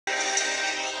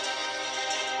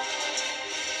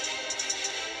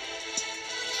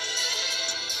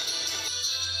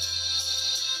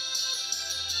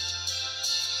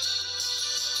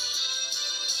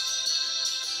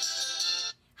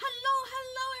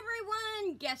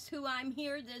guess who I'm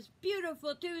here this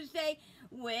beautiful Tuesday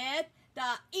with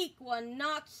the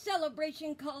Equinox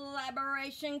Celebration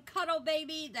Collaboration Cuddle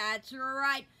Baby. That's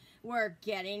right, we're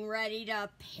getting ready to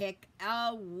pick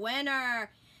a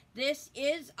winner. This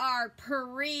is our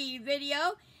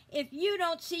pre-video. If you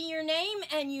don't see your name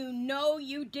and you know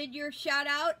you did your shout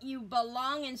out, you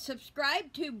belong and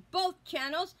subscribe to both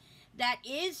channels. That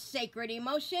is Sacred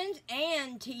Emotions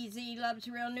and TZ Loves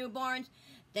Real Newborns.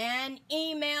 Then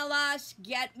email us,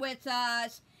 get with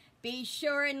us. Be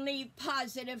sure and leave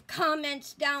positive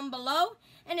comments down below.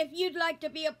 And if you'd like to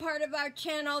be a part of our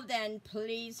channel, then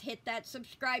please hit that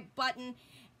subscribe button.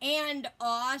 And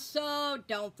also,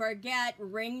 don't forget,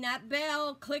 ring that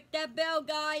bell, click that bell,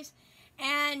 guys,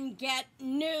 and get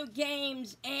new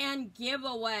games and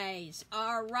giveaways.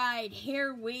 All right,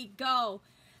 here we go.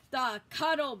 The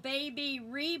Cuddle Baby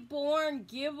Reborn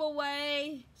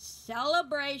Giveaway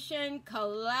Celebration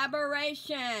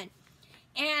Collaboration.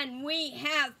 And we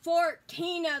have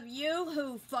 14 of you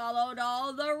who followed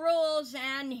all the rules,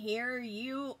 and here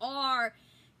you are.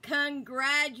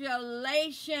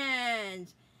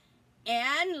 Congratulations.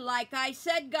 And like I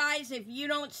said, guys, if you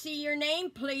don't see your name,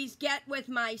 please get with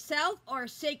myself or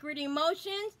Sacred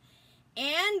Emotions.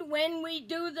 And when we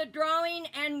do the drawing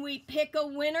and we pick a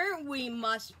winner, we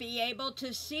must be able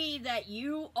to see that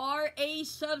you are a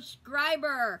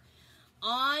subscriber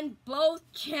on both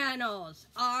channels.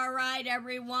 All right,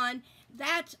 everyone,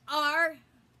 that's our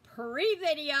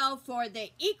pre-video for the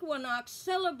Equinox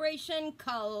Celebration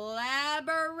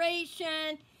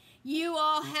Collaboration. You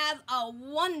all have a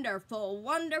wonderful,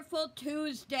 wonderful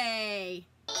Tuesday.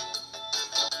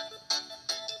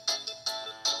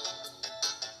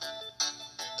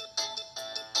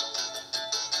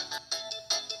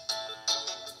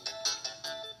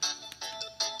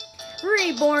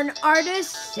 Reborn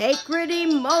artist, Sacred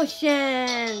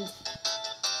Emotions.